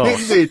selfie, of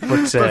course. Indeed.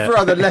 But for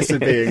other lesser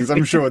beings,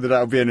 I'm sure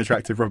that'll be an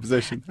attractive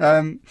proposition.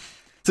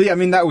 So yeah, I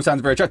mean, that all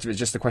sounds very attractive. It's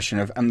just a question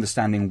of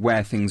understanding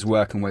where things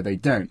work and where they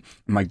don't.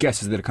 And my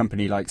guess is that a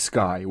company like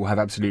Sky will have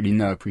absolutely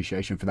no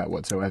appreciation for that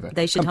whatsoever.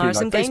 They should hire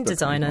some game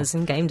designers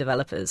and game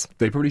developers.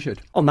 They probably should.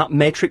 On that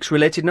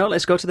Matrix-related note,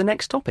 let's go to the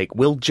next topic.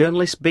 Will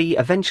journalists be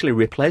eventually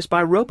replaced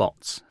by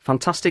robots?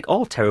 Fantastic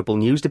or terrible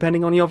news,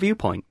 depending on your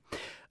viewpoint.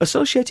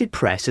 Associated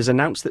Press has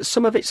announced that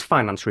some of its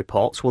finance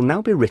reports will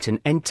now be written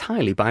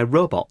entirely by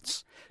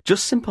robots.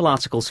 Just simple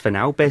articles for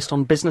now based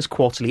on business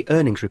quarterly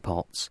earnings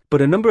reports.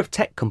 But a number of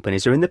tech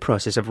companies are in the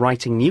process of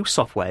writing new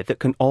software that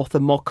can author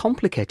more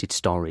complicated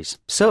stories.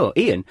 So,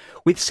 Ian,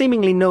 with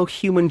seemingly no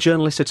human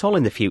journalists at all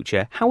in the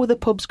future, how are the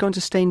pubs going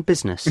to stay in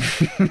business?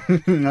 I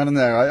don't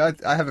know.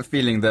 I have a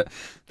feeling that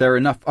there are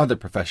enough other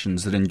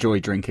professions that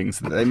enjoy drinking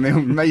so that they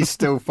may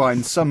still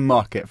find some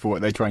market for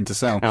what they're trying to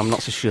sell. I'm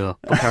not so sure.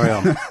 But carry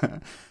on.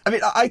 I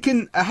mean,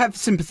 I have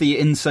sympathy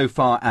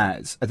insofar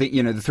as, I think,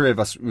 the three of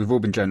us, we've all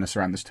been journalists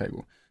around this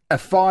table. A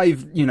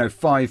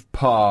five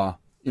par,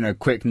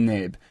 quick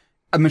nib,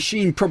 a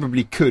machine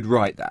probably could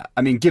write that.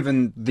 I mean,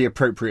 given the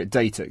appropriate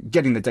data,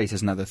 getting the data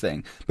is another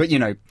thing. But,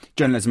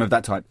 journalism of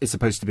that type is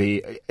supposed to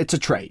be, it's a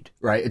trade,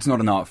 right? It's not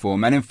an art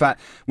form. And in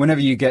fact, whenever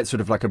you get sort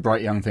of like a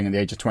bright young thing at the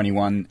age of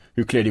 21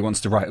 who clearly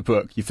wants to write a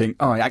book, you think,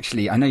 oh,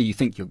 actually, I know you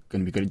think you're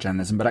going to be good at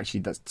journalism, but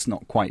actually that's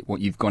not quite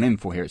what you've gone in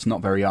for here. It's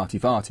not very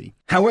arty-farty.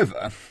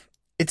 However,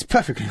 it's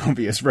perfectly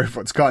obvious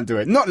robots can't do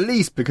it. Not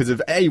least because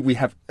of, we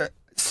have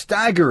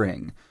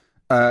staggering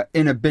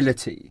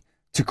inability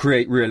to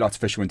create real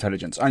artificial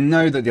intelligence. I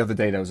know that the other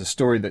day there was a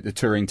story that the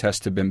Turing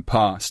test had been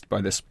passed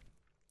by this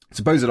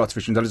supposed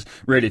artificial intelligence.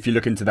 Really, if you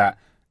look into that,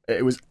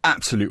 it was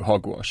absolute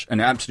hogwash, and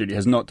it absolutely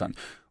has not done.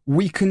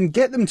 We can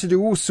get them to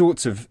do all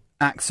sorts of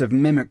acts of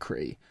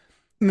mimicry.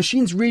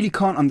 Machines really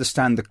can't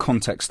understand the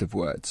context of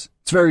words.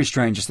 It's very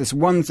strange. It's this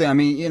one thing. I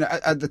mean,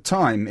 at the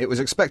time, it was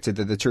expected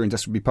that the Turing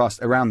test would be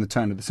passed around the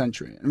turn of the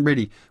century. And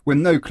really, we're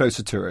no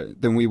closer to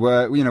it than we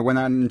were, when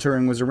Alan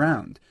Turing was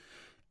around.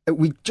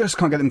 We just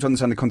can't get them to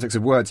understand the context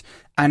of words.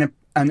 And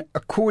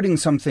according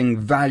something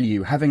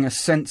value, having a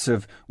sense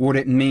of what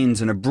it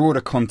means in a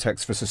broader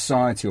context for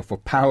society or for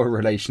power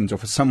relations or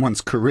for someone's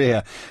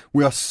career,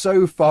 we are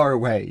so far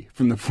away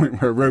from the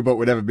point where a robot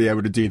would ever be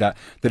able to do that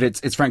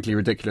it's frankly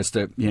ridiculous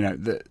that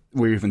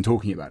we're even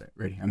talking about it.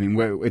 Really, I mean,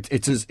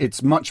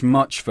 it's much,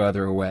 much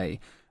further away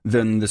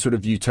than the sort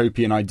of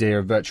utopian idea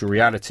of virtual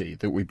reality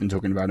that we've been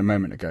talking about a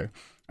moment ago.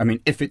 I mean,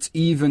 if it's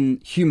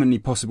even humanly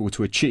possible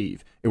to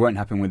achieve, it won't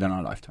happen within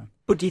our lifetime.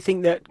 But do you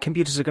think that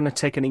computers are going to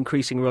take an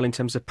increasing role in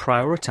terms of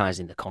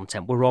prioritising the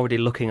content? We're already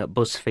looking at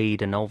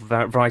BuzzFeed and a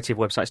variety of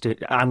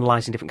websites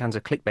analysing different kinds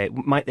of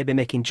clickbait. Might they be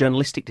making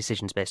journalistic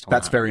decisions based on that?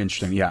 That's very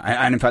interesting, yeah.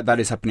 And in fact, that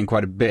is happening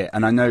quite a bit.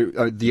 And I know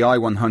the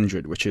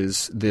I100, which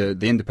is the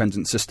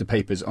Independent Sister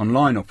Papers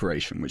online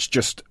operation, which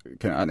just,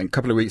 I think, a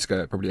couple of weeks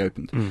ago, probably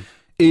opened,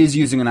 is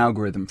using an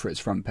algorithm for its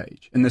front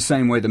page in the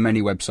same way that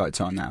many websites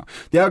are now.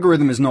 The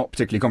algorithm is not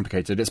particularly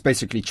complicated. It's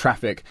basically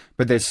traffic,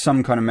 but there's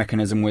some kind of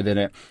mechanism within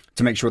it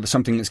to make sure that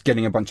something that's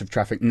getting a bunch of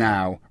traffic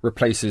now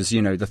replaces,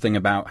 the thing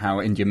about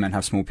how Indian men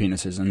have small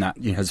penises, and that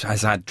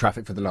has had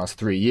traffic for the last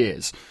 3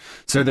 years.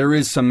 So there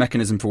is some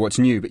mechanism for what's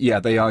new, but yeah,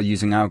 they are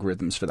using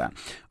algorithms for that.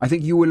 I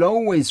think you will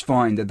always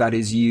find that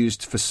is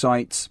used for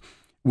sites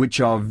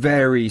which are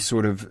very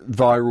sort of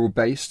viral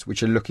based,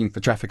 which are looking for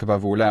traffic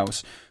above all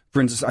else.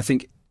 For instance, I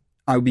think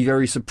I would be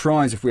very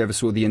surprised if we ever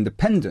saw The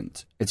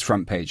Independent, its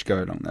front page,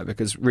 go along there,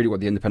 because really what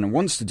The Independent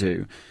wants to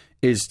do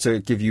is to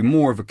give you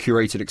more of a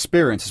curated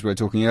experience, as we were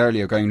talking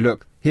earlier, going,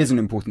 look, here's an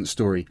important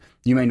story.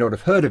 You may not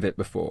have heard of it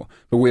before,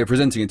 but we're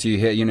presenting it to you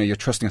here. You're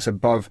trusting us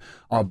above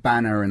our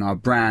banner and our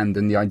brand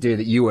and the idea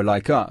that you are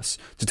like us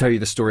to tell you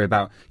the story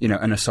about,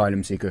 an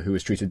asylum seeker who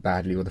was treated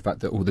badly, or the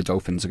fact that all the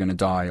dolphins are going to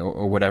die,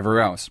 or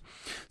whatever else.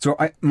 So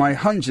my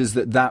hunch is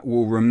that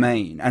will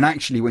remain. And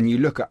actually, when you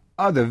look at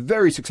other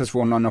very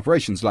successful online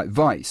operations like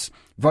Vice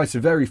are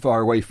very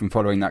far away from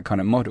following that kind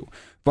of model.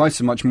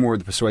 Vice are much more of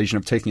the persuasion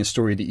of taking a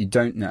story that you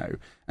don't know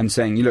and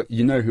saying, look,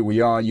 you know who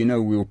we are, we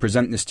will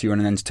present this to you in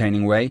an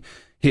entertaining way.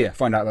 here,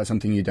 find out about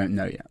something you don't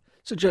know yet.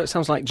 So it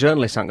sounds like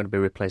journalists aren't going to be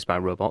replaced by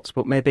robots,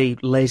 but maybe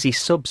lazy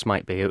subs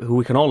might be, who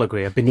we can all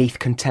agree are beneath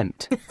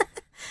contempt.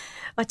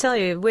 I tell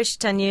you, I wish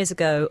 10 years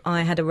ago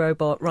I had a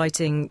robot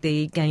writing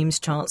the games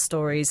chart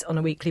stories on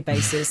a weekly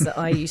basis that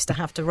I used to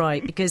have to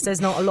write, because there's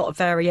not a lot of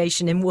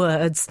variation in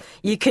words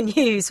you can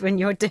use when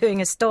you're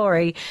doing a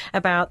story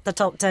about the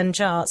top 10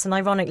 charts. And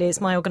ironically,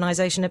 it's my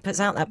organisation that puts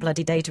out that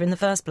bloody data in the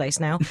first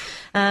place now.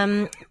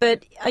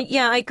 But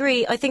I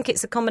agree. I think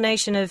it's a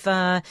combination of...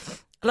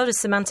 a lot of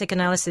semantic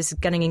analysis is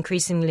getting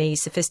increasingly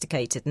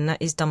sophisticated, and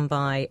that is done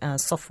by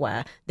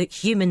software that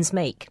humans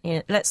make.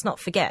 Let's not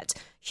forget,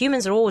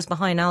 humans are always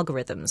behind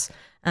algorithms.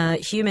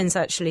 Humans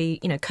actually,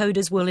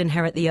 coders will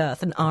inherit the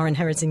earth and are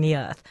inheriting the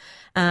earth.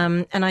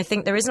 And I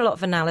think there is a lot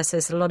of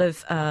analysis, a lot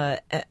of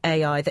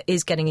AI that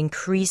is getting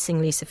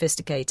increasingly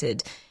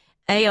sophisticated.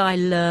 AI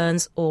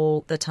learns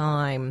all the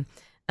time.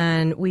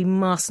 And we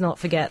must not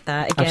forget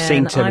that. Again, I've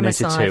seen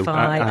Terminator I'm a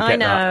sci-fi. 2.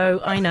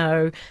 I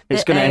know.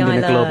 It's going to end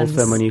in a global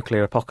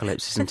thermonuclear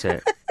apocalypse, isn't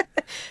it?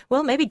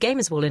 Well, maybe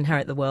gamers will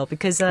inherit the world,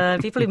 because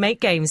people who make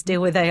games deal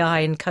with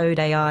AI and code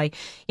AI.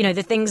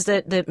 The things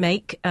that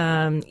make,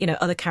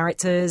 other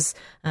characters,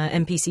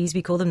 NPCs,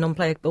 we call them,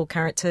 non-playable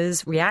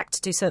characters,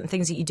 react to certain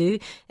things that you do.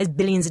 There's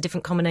billions of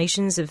different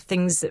combinations of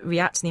things that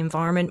react to the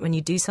environment when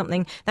you do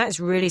something. That is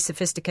really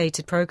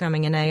sophisticated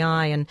programming in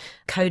AI and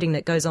coding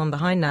that goes on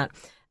behind that.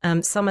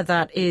 Some of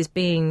that is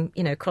being,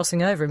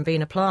 crossing over and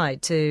being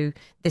applied to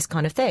this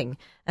kind of thing,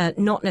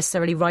 not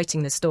necessarily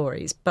writing the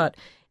stories. But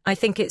I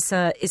think it's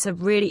a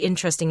really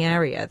interesting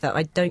area that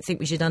I don't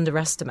think we should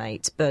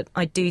underestimate. But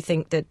I do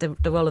think that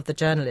the role of the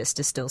journalist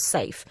is still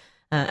safe,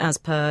 as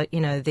per,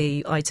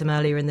 the item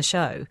earlier in the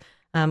show.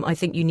 I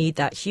think you need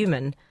that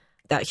human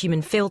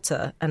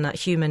filter and that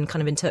human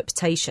kind of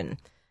interpretation.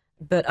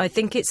 But I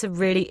think it's a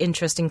really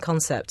interesting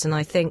concept, and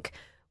I think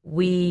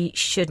we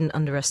shouldn't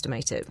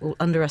underestimate it. We'll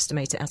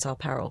underestimate it at our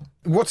peril.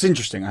 What's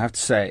interesting, I have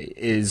to say,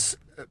 is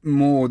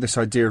more this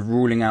idea of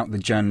ruling out the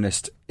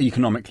journalist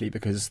economically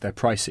because they're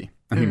pricey.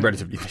 I mean,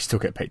 relatively, they still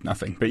get paid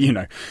nothing, but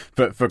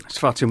it's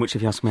far too much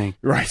if you ask me.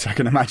 Right, I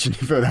can imagine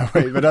you feel that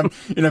way. But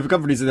for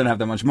companies that don't have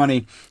that much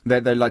money,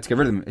 they like to get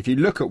rid of them. If you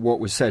look at what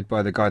was said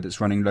by the guy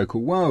that's running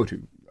Local World,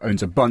 who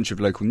owns a bunch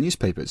of local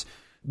newspapers,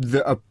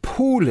 the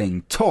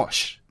appalling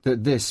tosh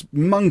that this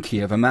monkey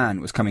of a man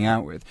was coming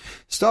out with,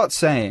 starts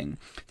saying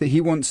that he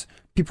wants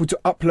people to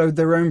upload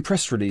their own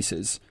press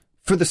releases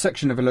for the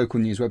section of a local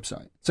news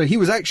website. So he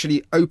was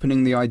actually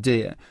opening the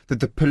idea that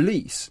the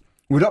police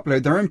would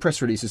upload their own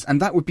press releases, and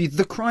that would be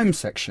the crime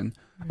section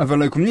of a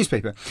local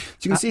newspaper. So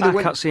you can see I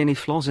can't see any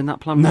flaws in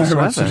that plan no,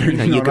 whatsoever.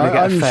 Absolutely you're going to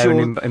get a fair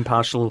sure. and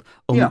impartial,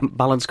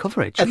 unbalanced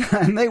coverage.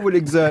 And they will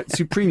exert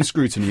supreme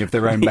scrutiny of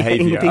their own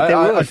behaviour.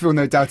 I feel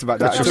no doubt about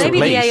that. Maybe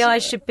the AI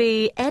should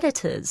be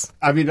editors.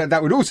 I mean,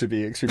 that would also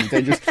be extremely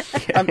dangerous.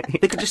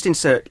 They could just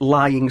insert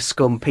lying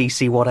scum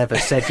PC whatever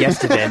said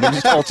yesterday, and then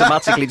just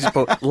automatically just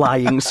put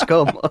lying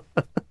scum.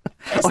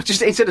 Or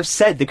just instead of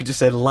said, they could just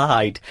say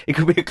lied. It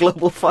could be a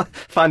global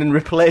find and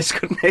replace,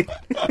 couldn't it?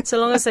 So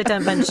long as they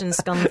don't mention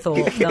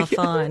Scunthorpe, they're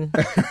fine.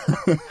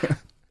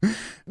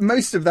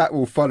 Most of that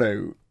will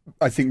follow,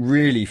 I think,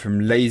 really from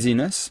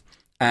laziness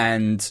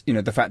and,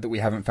 the fact that we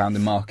haven't found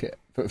the market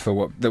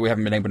that we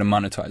haven't been able to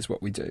monetize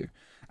what we do.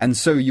 And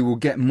so you will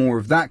get more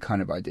of that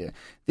kind of idea.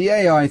 The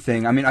AI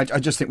thing, I mean, I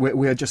just think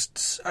we're just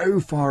so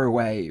far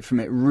away from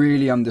it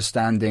really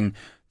understanding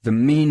the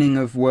meaning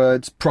of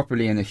words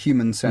properly in a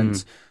human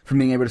sense, from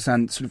being able to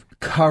understand sort of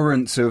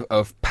currents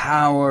of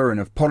power and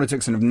of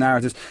politics and of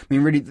narratives. I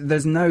mean, really,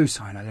 there's no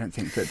sign, I don't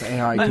think, that the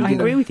AI can do that. I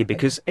agree with you,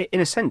 because in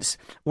a sense,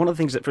 one of the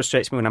things that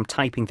frustrates me when I'm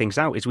typing things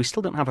out is we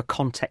still don't have a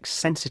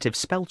context-sensitive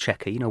spell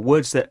checker.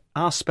 Words that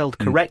are spelled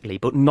correctly,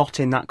 but not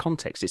in that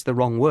context. It's the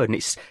wrong word, and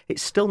it's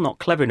still not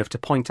clever enough to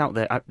point out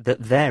that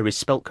there is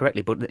spelled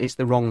correctly, but it's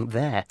the wrong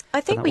there.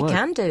 I think we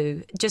can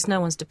do, just no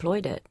one's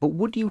deployed it. But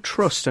would you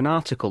trust an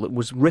article that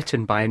was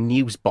written by a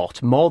news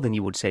bot more than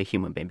you would say a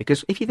human being?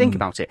 Because if you think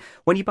about it,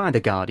 when you buy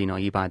The Guardian or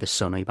you buy The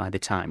Sun or you buy The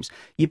Times,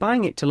 you're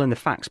buying it to learn the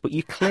facts, but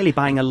you're clearly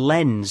buying a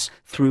lens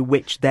through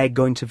which they're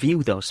going to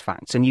view those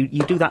facts. And you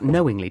do that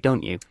knowingly,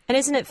 don't you? And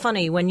isn't it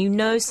funny when you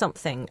know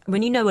something,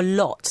 when you know a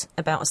lot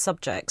about a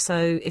subject?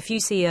 So if you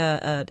see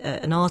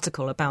an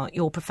article about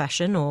your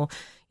profession or,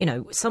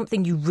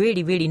 something you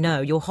really, really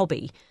know, your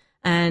hobby,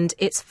 and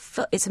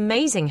it's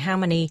amazing how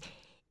many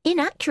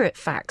inaccurate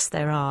facts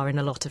there are in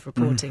a lot of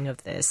reporting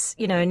of this,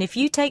 and if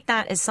you take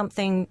that as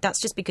something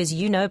that's just because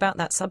you know about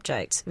that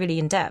subject really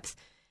in depth,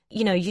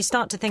 you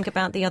start to think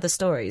about the other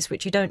stories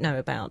which you don't know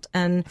about.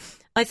 And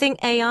I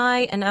think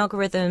AI and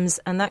algorithms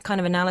and that kind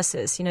of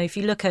analysis, if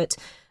you look at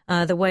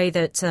the way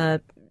that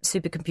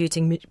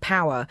supercomputing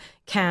power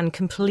can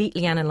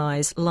completely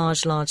analyse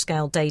large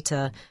scale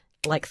data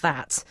like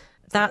that,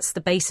 that's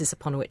the basis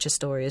upon which a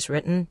story is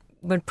written.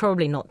 we're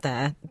probably not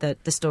there,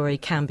 that the story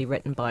can be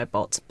written by a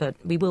bot, but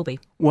we will be.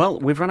 Well,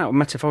 we've run out of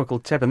metaphorical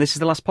tape, and this is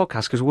the last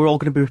podcast because we're all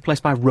going to be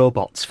replaced by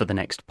robots for the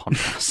next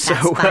podcast.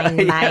 That's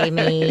fine by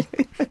me.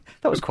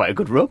 That was quite a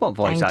good robot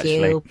voice, Thank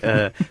actually. you.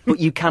 But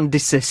you can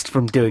desist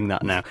from doing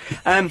that now.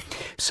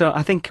 So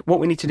I think what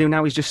we need to do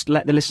now is just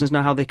let the listeners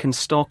know how they can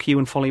stalk you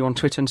and follow you on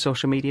Twitter and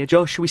social media.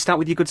 Joe, should we start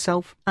with your good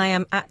self? I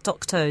am at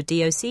Docto,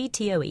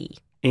 DOCTOE.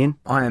 Ian?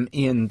 I am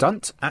Ian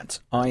Dunt at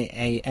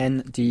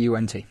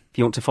IANDUNT. If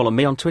you want to follow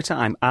me on Twitter,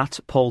 I'm at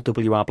Paul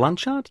W.R.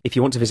 Blanchard. If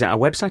you want to visit our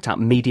website at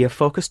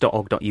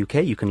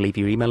mediafocus.org.uk, you can leave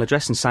your email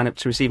address and sign up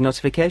to receive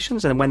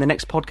notifications, and when the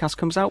next podcast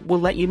comes out, we'll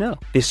let you know.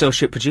 The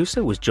associate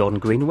producer was Jordan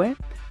Greenaway.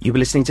 You've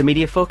been listening to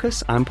Media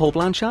Focus. I'm Paul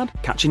Blanchard.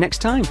 Catch you next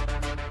time.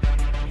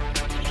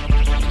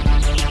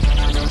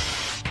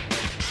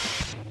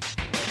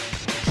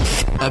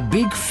 A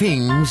Big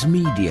Things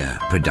Media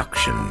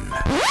production.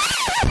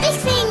 Big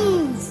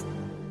Things!